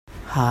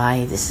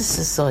Hi, this is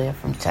Cecilia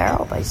from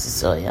Tarot by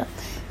Cecilia,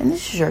 and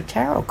this is your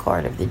tarot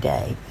card of the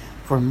day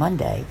for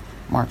Monday,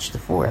 March the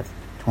 4th,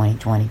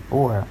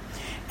 2024.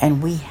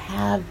 And we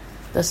have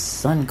the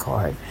Sun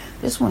card.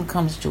 This one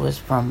comes to us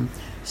from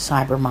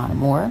Cyber Mon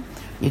Amour.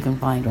 You can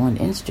find on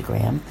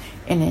Instagram,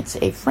 and it's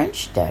a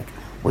French deck,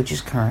 which is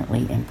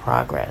currently in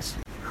progress.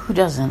 Who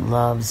doesn't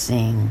love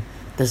seeing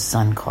the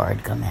Sun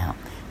card come out?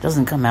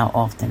 Doesn't come out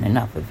often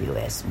enough, if you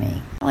ask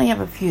me. I only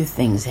have a few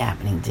things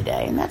happening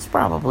today, and that's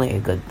probably a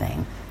good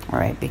thing, all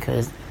right,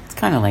 because it's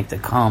kind of like the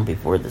calm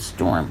before the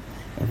storm,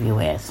 if you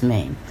ask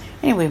me.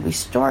 Anyway, we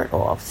start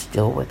off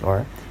still with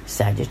our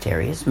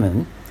Sagittarius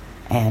moon,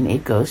 and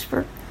it goes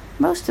for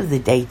most of the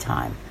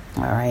daytime,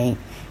 all right?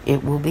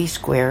 It will be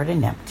square to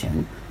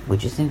Neptune,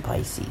 which is in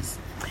Pisces,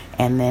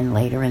 and then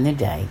later in the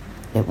day,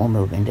 it will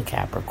move into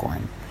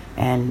Capricorn,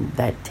 and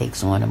that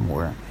takes on a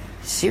more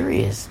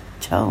serious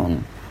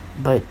tone.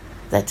 But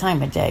that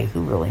time of day,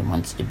 who really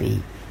wants to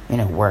be,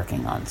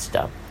 working on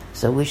stuff?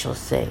 So we shall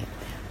see.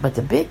 But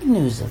the big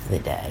news of the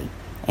day,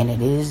 and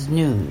it is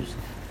news,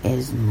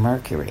 is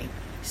Mercury,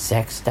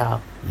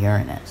 sextile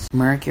Uranus.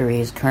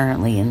 Mercury is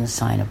currently in the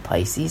sign of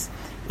Pisces,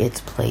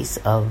 its place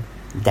of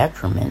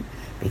detriment,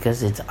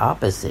 because it's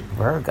opposite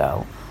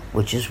Virgo,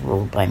 which is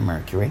ruled by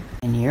Mercury.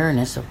 And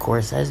Uranus, of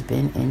course, has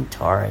been in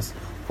Taurus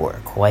for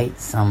quite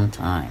some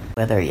time.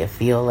 Whether you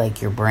feel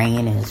like your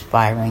brain is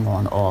firing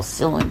on all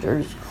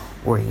cylinders,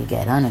 or you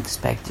get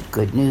unexpected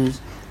good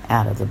news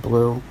out of the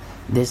blue,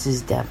 this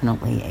is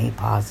definitely a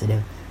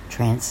positive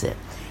transit.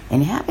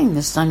 And having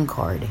the Sun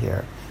card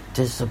here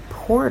to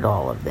support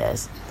all of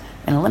this,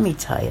 and let me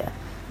tell you,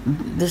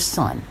 the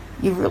Sun,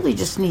 you really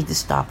just need to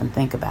stop and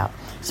think about.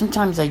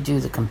 Sometimes I do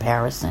the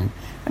comparison,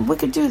 and we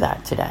could do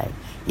that today.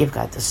 You've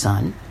got the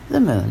Sun, the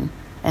Moon,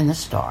 and the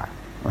star,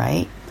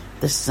 right?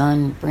 The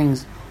Sun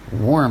brings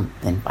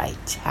warmth and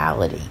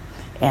vitality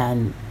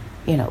and,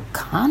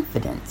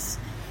 confidence.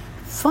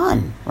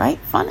 Fun, right?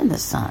 Fun in the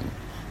sun.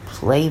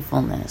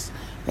 Playfulness.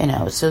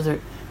 So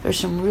there's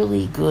some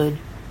really good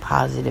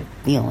positive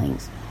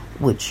feelings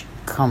which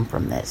come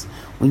from this.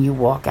 When you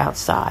walk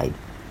outside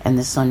and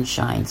the sun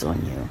shines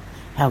on you,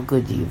 how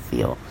good do you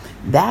feel?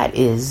 That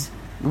is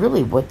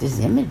really what this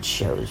image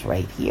shows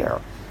right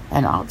here.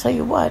 And I'll tell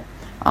you what,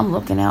 I'm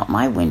looking out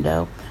my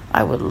window.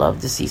 I would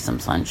love to see some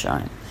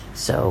sunshine.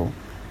 So,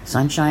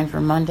 sunshine for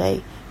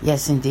Monday?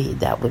 Yes,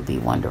 indeed, that would be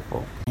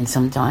wonderful. And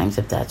sometimes,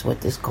 if that's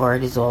what this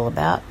card is all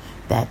about,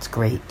 that's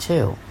great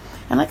too.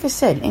 And like I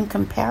said, in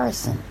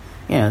comparison,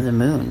 the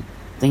moon,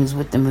 things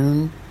with the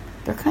moon,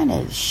 they're kind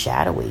of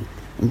shadowy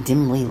and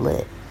dimly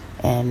lit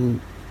and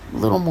a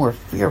little more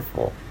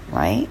fearful,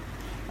 right?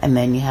 And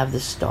then you have the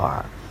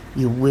star.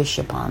 You wish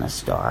upon a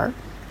star,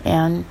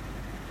 and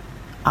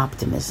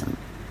optimism,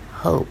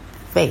 hope,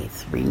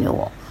 faith,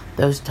 renewal,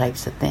 those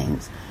types of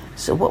things.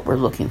 So what we're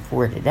looking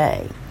for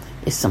today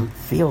is some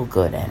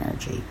feel-good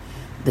energy,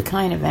 the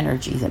kind of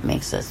energy that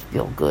makes us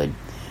feel good,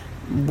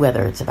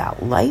 whether it's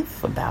about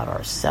life, about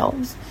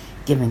ourselves,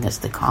 giving us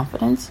the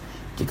confidence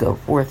to go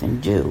forth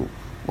and do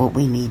what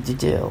we need to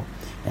do.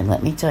 And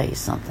let me tell you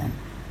something,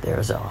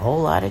 there's a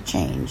whole lot of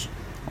change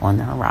on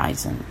the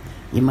horizon.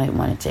 You might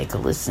want to take a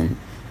listen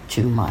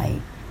to my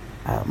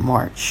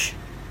March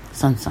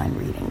sun sign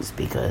readings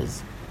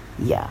because,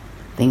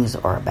 things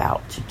are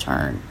about to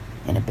turn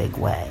in a big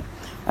way.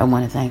 I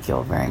want to thank you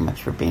all very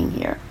much for being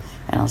here,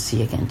 and I'll see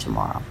you again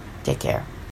tomorrow. Take care.